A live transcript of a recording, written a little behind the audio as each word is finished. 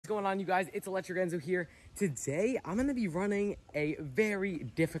going on, you guys? It's Electric Enzo here. Today, I'm going to be running a very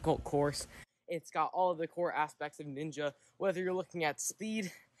difficult course. It's got all of the core aspects of Ninja, whether you're looking at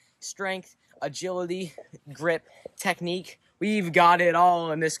speed, strength, agility, grip, technique. We've got it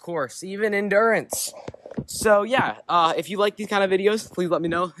all in this course, even endurance. So yeah, if you like these kind of videos, please let me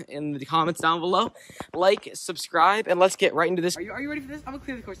know in the comments down below. Like, subscribe, and let's get right into this. Are you ready for this? I'm going to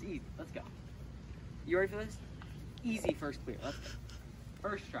clear the course easy. Let's go. You ready for this? Easy first clear. Let's go.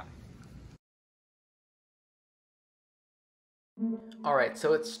 First try. Alright,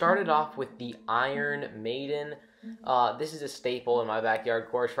 so it started off with the Iron Maiden. This is a staple in my backyard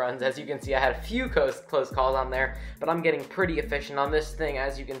course runs. As you can see, I had a few close calls on there, but I'm getting pretty efficient on this thing.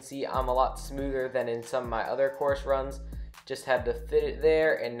 As you can see, I'm a lot smoother than in some of my other course runs. Just had to fit it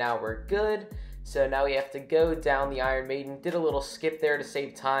there, and now we're good. So now we have to go down the Iron Maiden. Did a little skip there to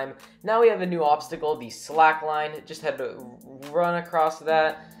save time. Now we have a new obstacle, the slack line. Just had to run across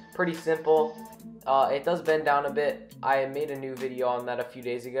that. Pretty simple. It does bend down a bit. I made a new video on that a few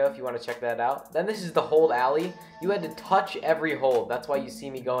days ago if you want to check that out. Then this is the hold alley. You had to touch every hold. That's why you see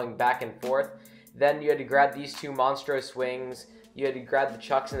me going back and forth. Then you had to grab these two Monstro swings. You had to grab the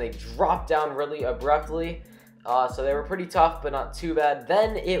chucks and they dropped down really abruptly. So they were pretty tough, but not too bad.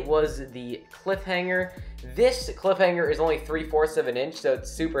 Then it was the cliffhanger. This cliffhanger is only 3/4 of an inch, so it's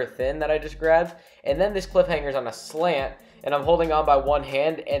super thin that I just grabbed. And then this cliffhanger is on a slant, and I'm holding on by one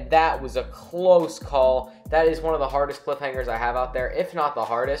hand, and that was a close call. That is one of the hardest cliffhangers I have out there, if not the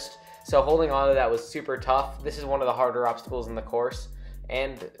hardest. So holding on to that was super tough. This is one of the harder obstacles in the course,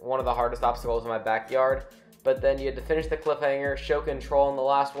 and one of the hardest obstacles in my backyard. But then you had to finish the cliffhanger, show control in the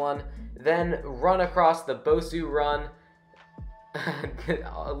last one, then run across the Bosu run.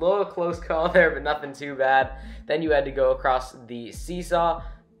 A little close call there, but nothing too bad. Then you had to go across the seesaw.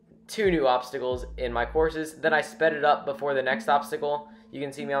 Two new obstacles in my courses. Then I sped it up before the next obstacle. You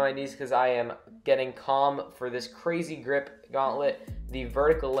can see me on my knees because I am getting calm for this crazy grip gauntlet. The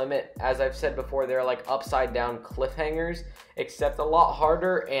vertical limit, as I've said before, they're like upside down cliffhangers, except a lot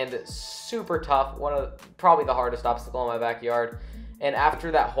harder and super tough. Probably the hardest obstacle in my backyard. And after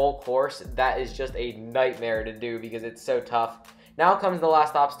that whole course, that is just a nightmare to do because it's so tough. Now comes the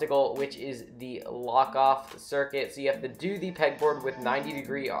last obstacle, which is the lock-off circuit. So you have to do the pegboard with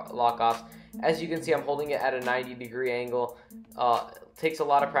 90-degree lock-offs. As you can see, I'm holding it at a 90-degree angle. Takes a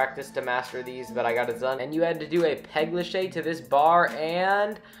lot of practice to master these, but I got it done. And you had to do a peg lâché to this bar,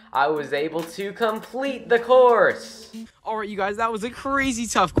 and I was able to complete the course. Alright, you guys, that was a crazy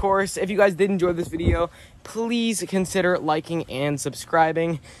tough course. If you guys did enjoy this video, please consider liking and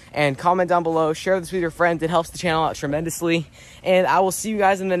subscribing, and comment down below. Share this with your friends. It helps the channel out tremendously. And I will see you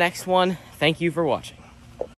guys in the next one. Thank you for watching.